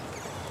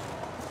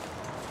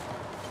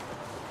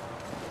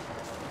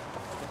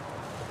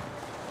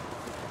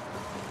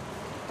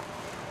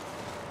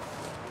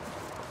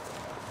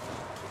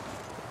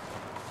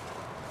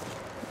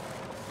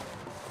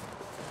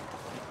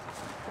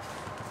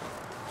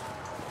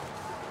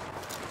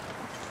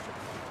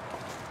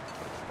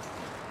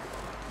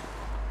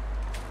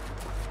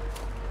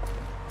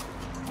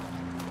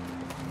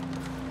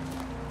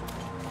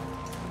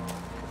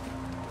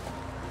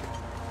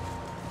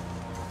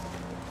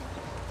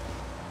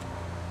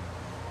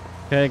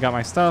 Okay, got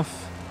my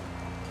stuff.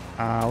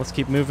 Let's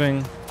keep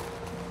moving.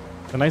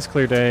 It's a nice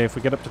clear day. If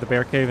we get up to the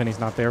bear cave and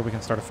he's not there, we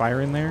can start a fire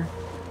in there.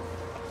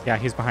 Yeah,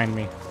 he's behind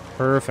me.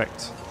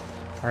 Perfect.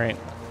 All right.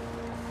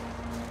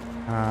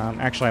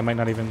 Actually, I might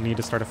not even need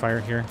to start a fire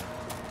here.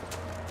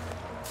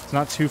 It's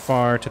not too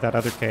far to that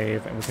other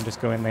cave, and we can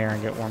just go in there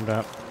and get warmed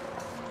up.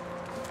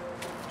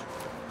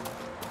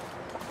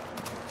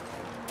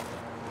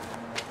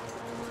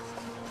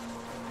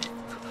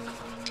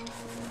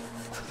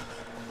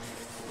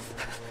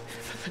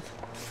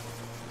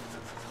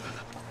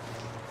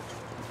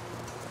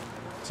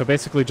 So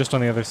basically just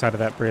on the other side of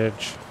that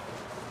bridge.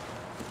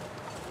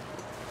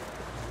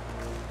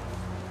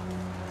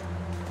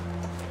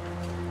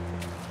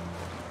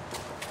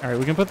 Alright,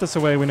 we can put this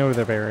away. We know where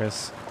the bear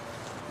is.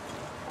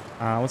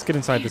 Let's get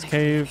inside this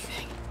cave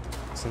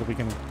so that we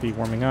can be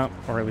warming up,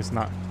 or at least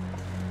not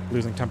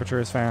losing temperature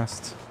as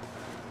fast.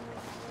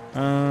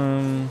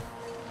 I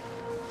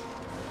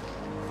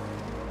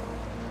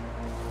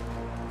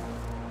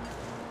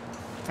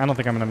don't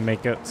think I'm going to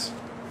make it.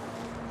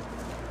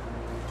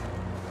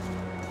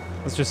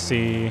 Let's just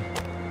see.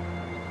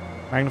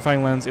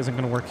 Magnifying lens isn't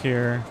going to work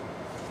here.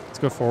 Let's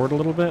go forward a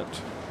little bit.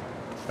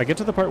 If I get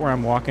to the part where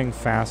I'm walking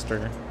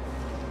faster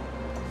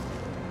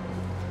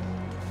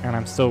and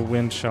I'm still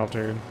wind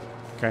sheltered.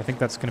 Okay, I think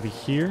that's going to be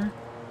here.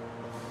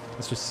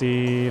 Let's just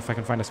see if I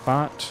can find a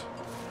spot.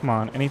 Come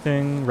on,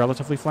 anything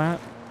relatively flat?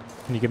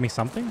 Can you give me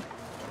something?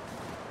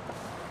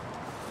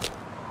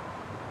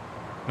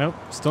 Nope,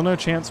 still no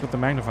chance with the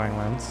magnifying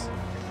lens.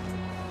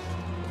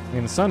 I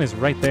mean, the sun is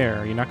right there.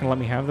 Are you not going to let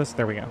me have this?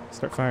 There we go.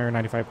 Start fire,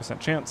 95%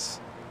 chance.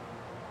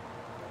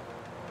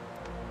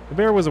 The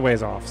bear was a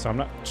ways off, so I'm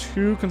not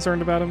too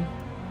concerned about him.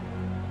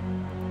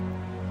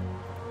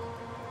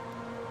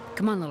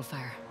 Come on, little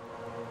fire.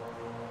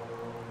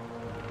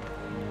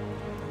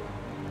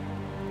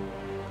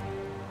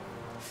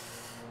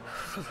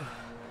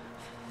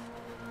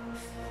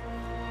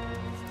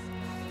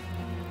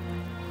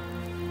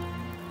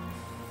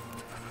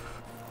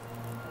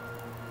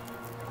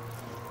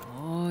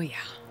 yeah.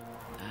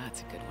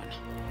 That's a good one.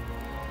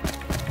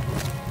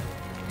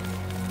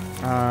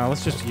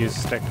 Let's just use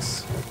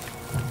sticks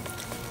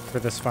for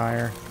this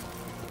fire.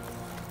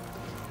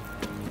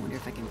 I wonder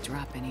if I can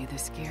drop any of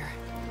this gear.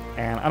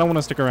 And I don't want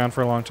to stick around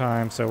for a long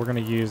time, so we're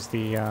going to use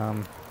the...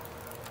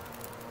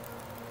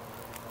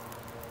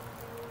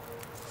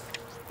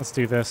 let's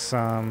do this.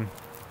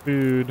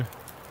 Food.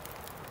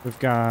 We've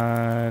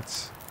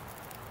got...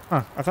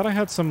 Huh, I thought I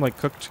had some, like,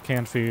 cooked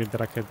canned food that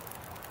I could...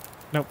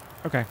 Nope.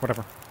 Okay,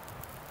 whatever.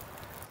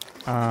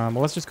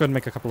 Well, let's just go ahead and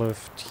make a couple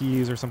of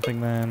teas or something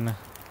then.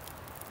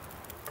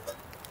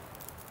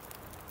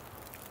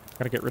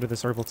 Gotta get rid of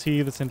this herbal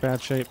tea that's in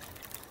bad shape.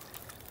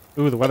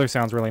 Ooh, the weather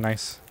sounds really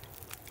nice.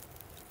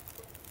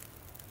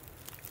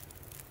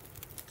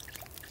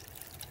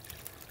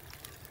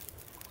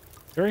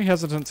 Very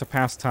hesitant to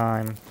pass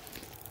time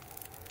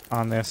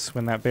on this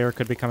when that bear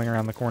could be coming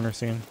around the corner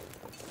soon.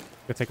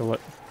 Go take a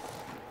look.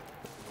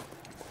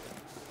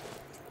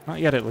 Not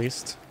yet, at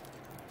least.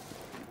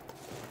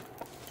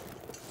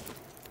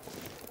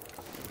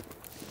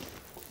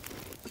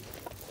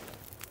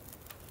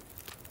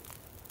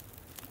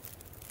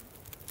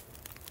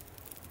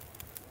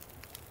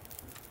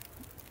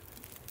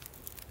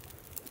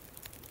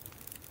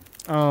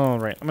 All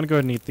right, I'm gonna go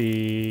ahead and eat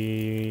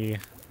the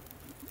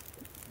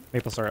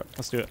maple syrup.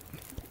 Let's do it.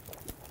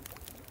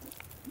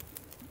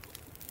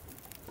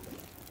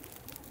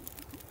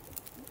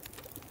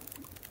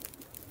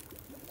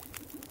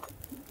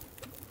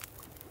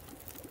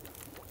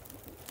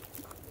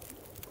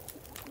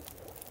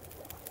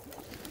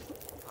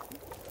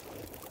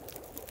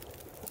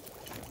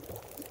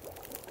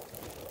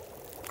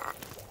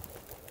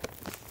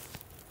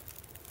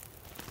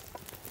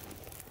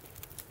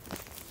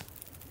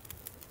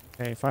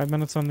 Okay, 5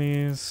 minutes on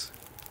these.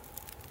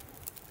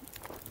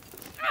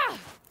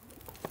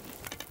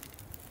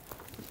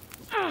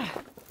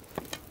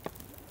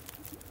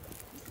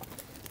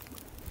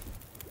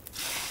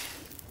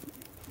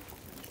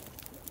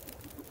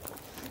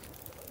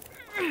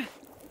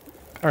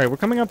 Alright, we're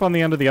coming up on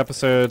the end of the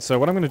episode, so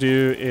what I'm going to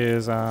do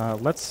is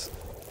let's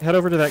head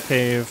over to that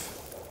cave.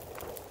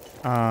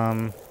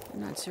 I'm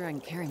not sure I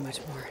can carry much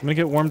more. I'm going to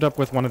get warmed up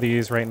with one of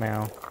these right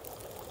now.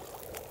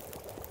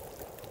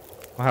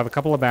 I'll have a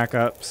couple of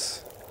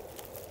backups.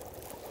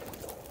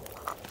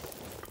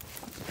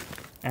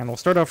 And we'll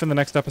start off in the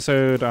next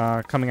episode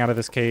coming out of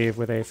this cave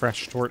with a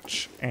fresh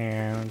torch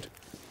and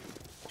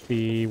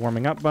the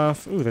warming up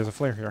buff. Ooh, there's a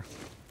flare here.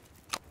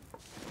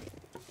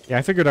 Yeah,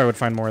 I figured I would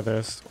find more of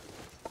this.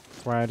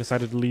 That's why I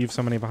decided to leave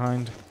so many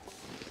behind.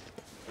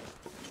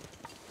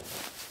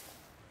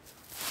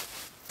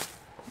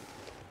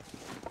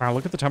 Wow,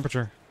 look at the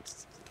temperature.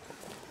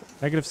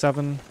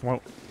 -7,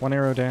 one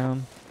arrow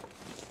down.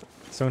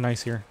 So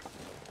nice here.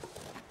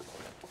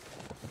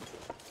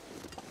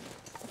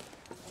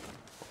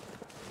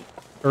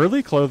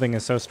 Early clothing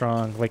is so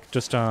strong. Like,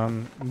 just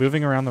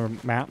moving around the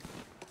map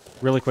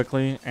really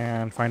quickly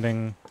and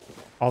finding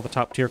all the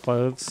top tier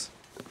clothes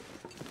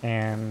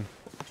and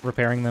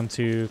repairing them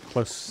to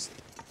close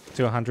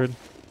to 100.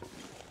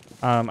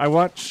 I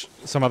watch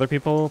some other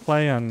people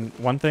play, and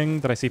one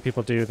thing that I see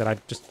people do that I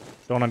just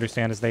don't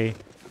understand is they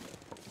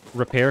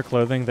repair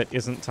clothing that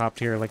isn't top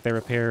tier. Like, they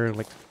repair,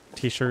 like,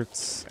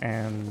 t-shirts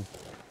and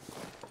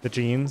the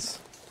jeans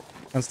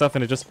and stuff,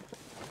 and it just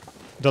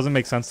doesn't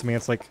make sense to me.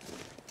 It's like,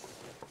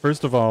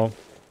 first of all,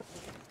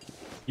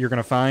 you're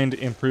gonna find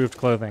improved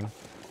clothing,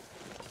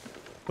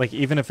 like,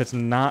 even if it's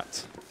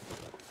not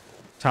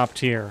top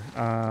tier.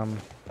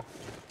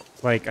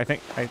 Like, I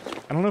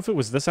don't know if it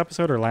was this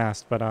episode or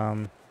last, but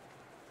our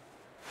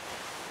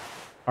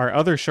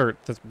other shirt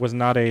that was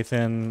not a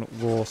thin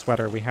wool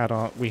sweater, we had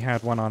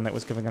one on that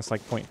was giving us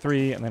like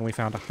 0.3, and then we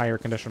found a higher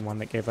condition one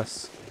that gave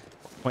us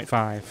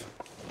 0.5.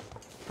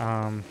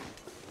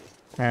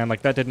 And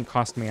like, that didn't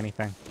cost me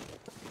anything.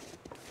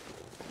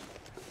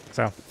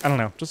 So, I don't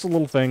know, just a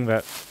little thing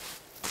that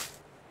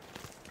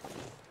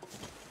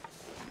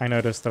I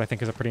noticed that I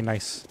think is a pretty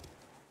nice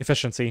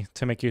efficiency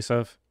to make use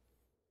of.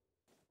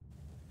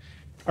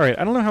 Alright,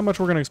 I don't know how much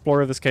we're going to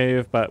explore this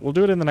cave, but we'll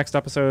do it in the next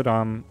episode.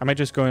 I might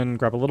just go and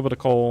grab a little bit of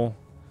coal,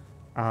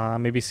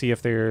 maybe see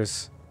if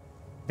there's...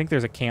 I think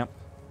there's a camp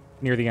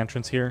near the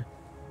entrance here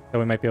that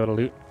we might be able to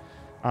loot.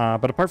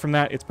 But apart from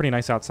that, it's pretty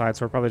nice outside,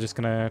 so we're probably just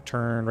going to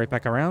turn right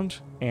back around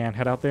and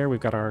head out there. We've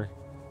got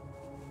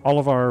all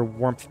of our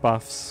warmth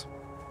buffs,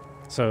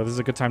 so this is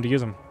a good time to use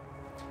them.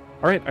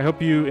 Alright, I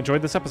hope you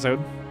enjoyed this episode.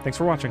 Thanks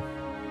for watching.